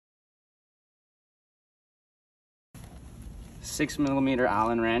6mm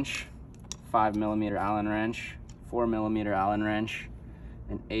Allen wrench, 5mm Allen wrench, 4mm Allen wrench,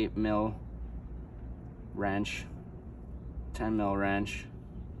 an 8mm wrench, 10mm wrench,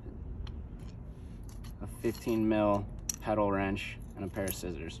 a 15mm pedal wrench, and a pair of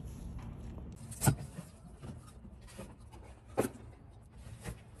scissors.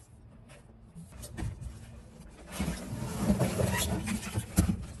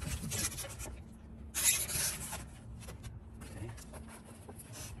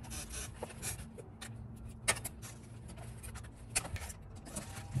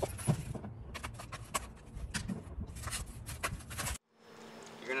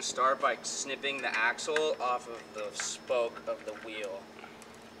 You're going to start by snipping the axle off of the spoke of the wheel.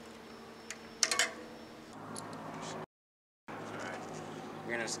 Alright.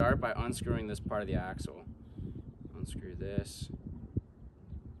 You're going to start by unscrewing this part of the axle. Unscrew this.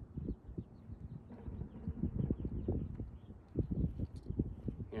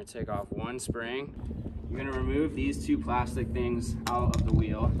 You're going to take off one spring. You're going to remove these two plastic things out of the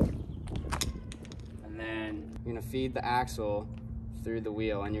wheel. And then you're going to feed the axle through the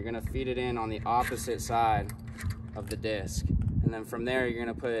wheel, and you're going to feed it in on the opposite side of the disc, and then from there you're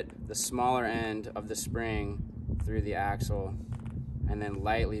going to put the smaller end of the spring through the axle and then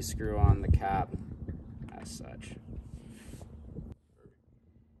lightly screw on the cap as such.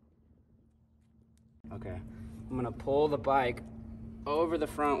 Okay, I'm going to pull the bike over the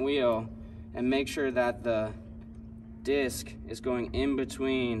front wheel and make sure that the disc is going in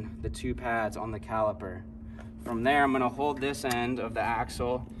between the two pads on the caliper. From there, I'm going to hold this end of the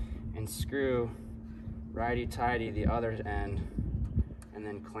axle and screw righty-tighty the other end, and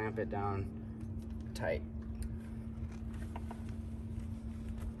then clamp it down tight.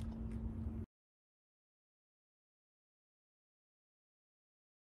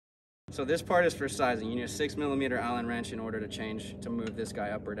 So this part is for sizing. You need a 6mm Allen wrench in order to move this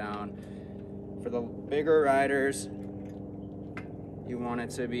guy up or down. For the bigger riders, you want it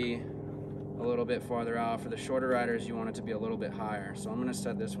to be a little bit farther out. For the shorter riders, you want it to be a little bit higher. So I'm going to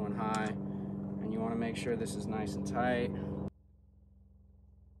set this one high, and you want to make sure this is nice and tight.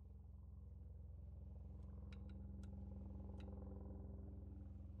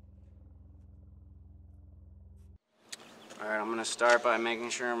 Alright, I'm going to start by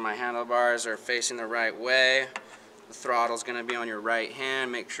making sure my handlebars are facing the right way. The throttle's going to be on your right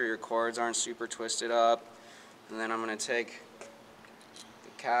hand. Make sure your cords aren't super twisted up. And then I'm going to take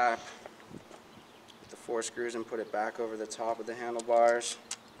the cap, 4 screws, and put it back over the top of the handlebars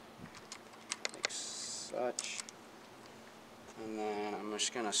like such, and then I'm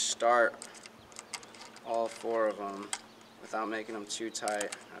just going to start all 4 of them without making them too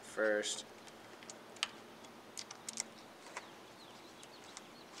tight at first.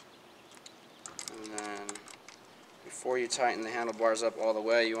 And then before you tighten the handlebars up all the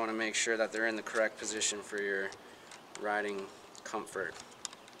way, you want to make sure that they're in the correct position for your riding comfort.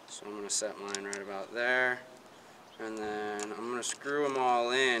 So I'm going to set mine right about there, and then I'm going to screw them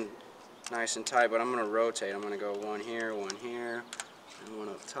all in nice and tight, but I'm going to rotate. I'm going to go one here, and one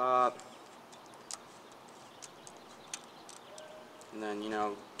up top. And then,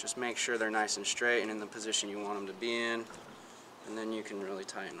 just make sure they're nice and straight and in the position you want them to be in, and then you can really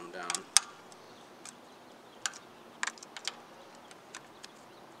tighten them down.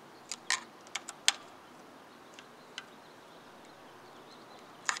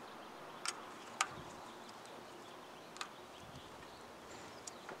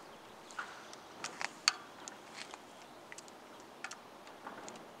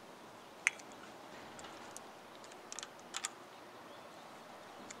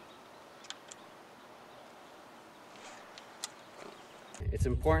 It's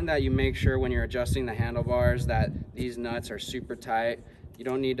important that you make sure when you're adjusting the handlebars that these nuts are super tight. You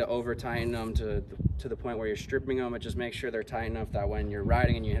don't need to over tighten them to the point where you're stripping them, but just make sure they're tight enough that when you're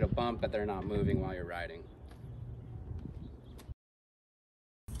riding and you hit a bump that they're not moving while you're riding.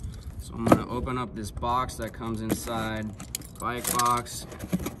 So I'm going to open up this box that comes inside the bike box,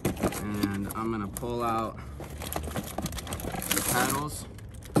 and I'm going to pull out the pedals,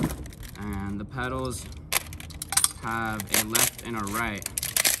 and the pedals have a left and a right.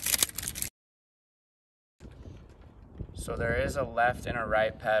 So there is a left and a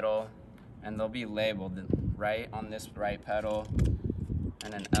right pedal, and they'll be labeled right on this right pedal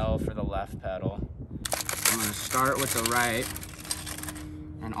and an L for the left pedal. I'm going to start with the right,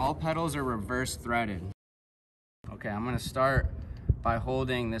 and all pedals are reverse threaded. Okay, I'm going to start by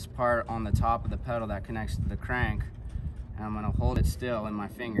holding this part on the top of the pedal that connects to the crank, and I'm going to hold it still in my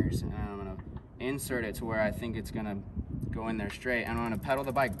fingers, and I'm going to insert it to where I think it's going to go in there straight, and I'm going to pedal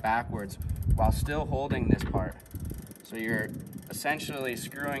the bike backwards while still holding this part. So you're essentially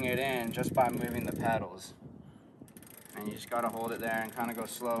screwing it in just by moving the pedals. And you just gotta hold it there and kind of go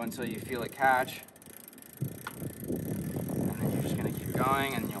slow until you feel it catch. And then you're just gonna keep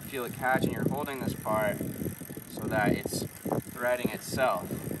going and you'll feel it catch, and you're holding this part so that it's threading itself.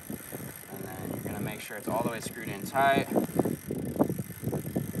 And then you're gonna make sure it's all the way screwed in tight.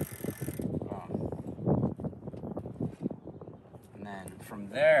 And then from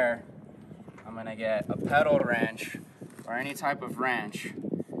there, I'm gonna get a pedal wrench or any type of wrench.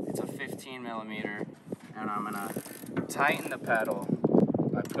 It's a 15 millimeter, and I'm gonna tighten the pedal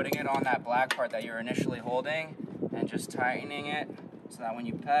by putting it on that black part that you're initially holding and just tightening it so that when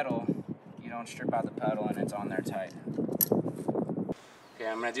you pedal, you don't strip out the pedal and it's on there tight. Okay,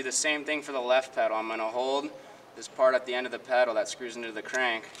 I'm gonna do the same thing for the left pedal. I'm gonna hold this part at the end of the pedal that screws into the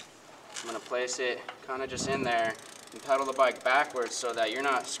crank. I'm gonna place it kind of just in there and pedal the bike backwards so that you're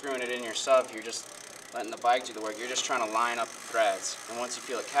not screwing it in yourself. You're just letting the bike do the work. You're just trying to line up the threads. And once you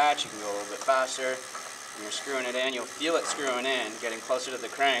feel it catch, you can go a little bit faster. When you're screwing it in, you'll feel it screwing in, getting closer to the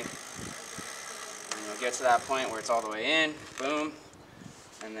crank. And you'll get to that point where it's all the way in, boom.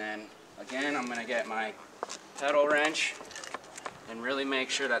 And then again, I'm gonna get my pedal wrench and really make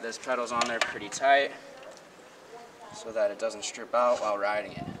sure that this pedal's on there pretty tight so that it doesn't strip out while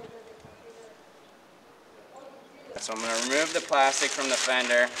riding it. So I'm going to remove the plastic from the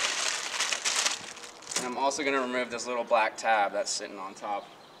fender, and I'm also going to remove this little black tab that's sitting on top.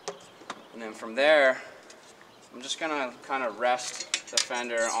 And then from there, I'm just going to kind of rest the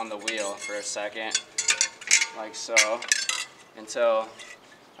fender on the wheel for a second, like so, until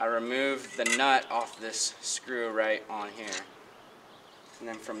I remove the nut off this screw right on here. And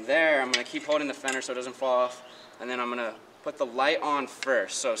then from there, I'm going to keep holding the fender so it doesn't fall off, and then I'm going to put the light on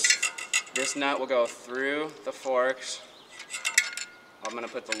first. So this nut will go through the forks. I'm going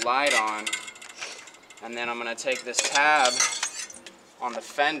to put the light on, and then I'm going to take this tab on the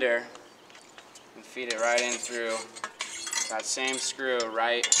fender and feed it right in through that same screw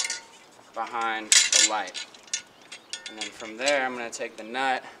right behind the light. And then from there, I'm going to take the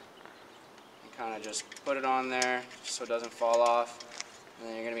nut and kind of just put it on there so it doesn't fall off. And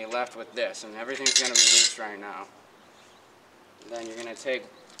then you're going to be left with this, and everything's going to be loose right now. And then you're going to take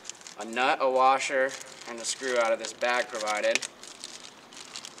a nut, a washer, and a screw out of this bag provided.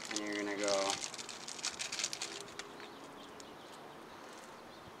 And you're going to go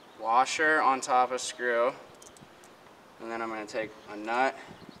washer on top of screw. And then I'm going to take a nut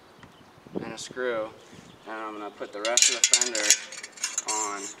and a screw, and I'm going to put the rest of the fender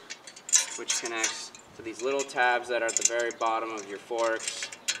on, which connects to these little tabs that are at the very bottom of your forks.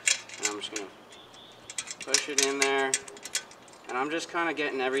 And I'm just going to push it in there. And I'm just kind of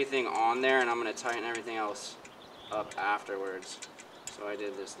getting everything on there, and I'm going to tighten everything else up afterwards. So I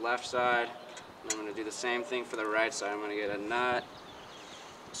did this left side, and I'm going to do the same thing for the right side. I'm going to get a nut,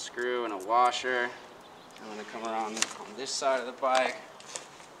 a screw, and a washer. I'm going to come around on this side of the bike,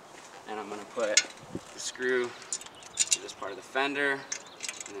 and I'm going to put the screw to this part of the fender,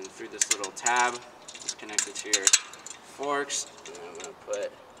 and then through this little tab that's connected to your forks. And then I'm going to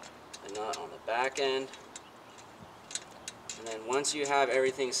put the nut on the back end. And then once you have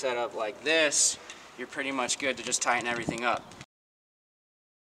everything set up like this, you're pretty much good to just tighten everything up.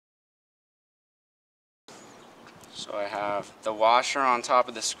 So I have the washer on top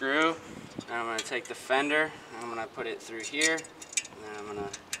of the screw, and I'm going to take the fender, and I'm going to put it through here, and then I'm going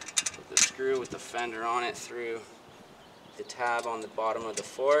to put the screw with the fender on it through the tab on the bottom of the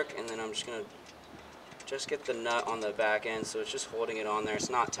fork, and then I'm just going to just get the nut on the back end so it's just holding it on there. It's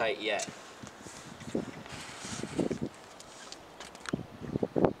not tight yet.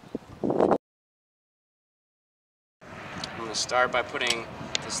 I'm going to start by putting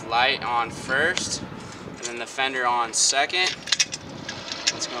this light on first, and then the fender on second.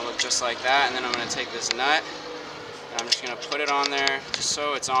 It's going to look just like that, and then I'm going to take this nut, and I'm just going to put it on there just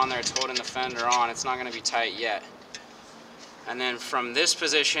so it's on there, it's holding the fender on. It's not going to be tight yet. And then from this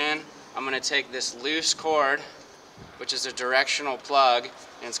position, I'm going to take this loose cord, which is a directional plug,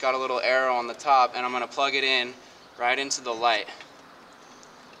 and it's got a little arrow on the top, and I'm going to plug it in right into the light.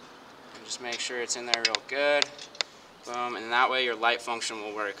 And just make sure it's in there real good. Boom, and that way your light function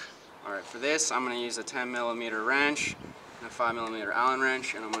will work. Alright, for this I'm going to use a 10 millimeter wrench and a 5 millimeter Allen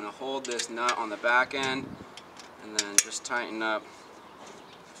wrench, and I'm going to hold this nut on the back end and then just tighten up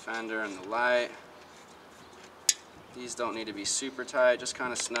the fender and the light. These don't need to be super tight, just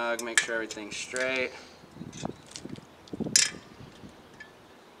kind of snug, make sure everything's straight.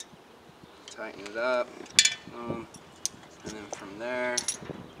 Tighten it up, boom, and then from there,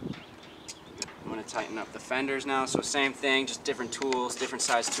 get I'm going to tighten up the fenders now. So same thing, just different tools, different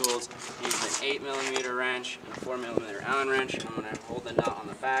size tools. Use an 8mm wrench and a 4mm Allen wrench. I'm going to hold the nut on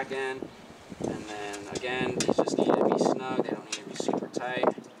the back end. And then again, these just need to be snug. They don't need to be super tight.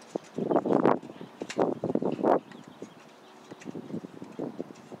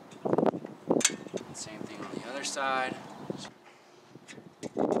 Same thing on the other side.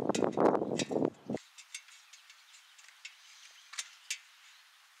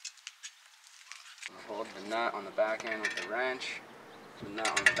 Hold the nut on the back end with the wrench. The nut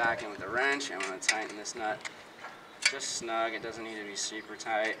on the back end with the wrench. I'm going to tighten this nut just snug. It doesn't need to be super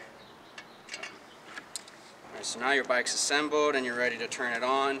tight. Alright, so now your bike's assembled and you're ready to turn it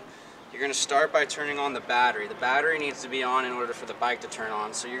on. You're going to start by turning on the battery. The battery needs to be on in order for the bike to turn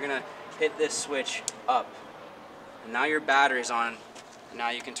on. So you're going to hit this switch up. And now your battery's on, and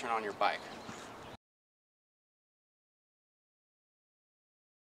now you can turn on your bike.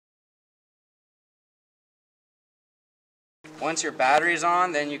 Once your battery's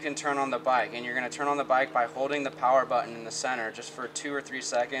on, then you can turn on the bike. And you're going to turn on the bike by holding the power button in the center just for 2 or 3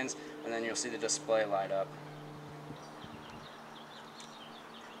 seconds, and then you'll see the display light up.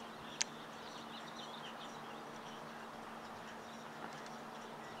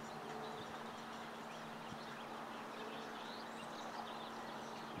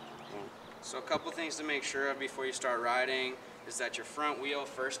 So a couple things to make sure of before you start riding is that your front wheel,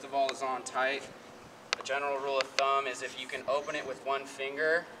 first of all, is on tight. A general rule of thumb is if you can open it with one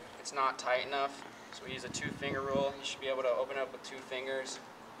finger, it's not tight enough. So we use a 2-finger rule. You should be able to open it up with 2 fingers.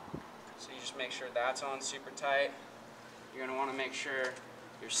 So you just make sure that's on super tight. You're going to want to make sure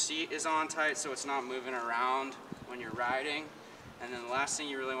your seat is on tight so it's not moving around when you're riding. And then the last thing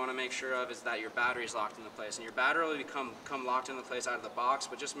you really want to make sure of is that your battery is locked into place. And your battery will come locked into place out of the box,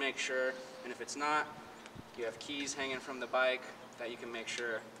 but just make sure, and if it's not, you have keys hanging from the bike that you can make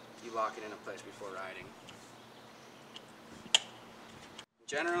sure you lock it into place before riding.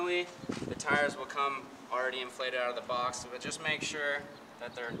 Generally, the tires will come already inflated out of the box, but just make sure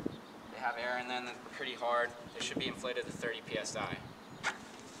that they have air in them, that they're pretty hard. They should be inflated to 30 psi.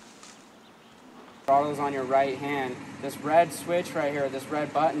 Throttle's on your right hand. This red switch right here, this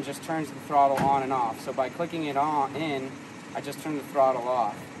red button just turns the throttle on and off. So by clicking it in, I just turn the throttle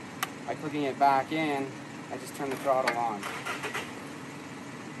off. By clicking it back in, I just turn the throttle on.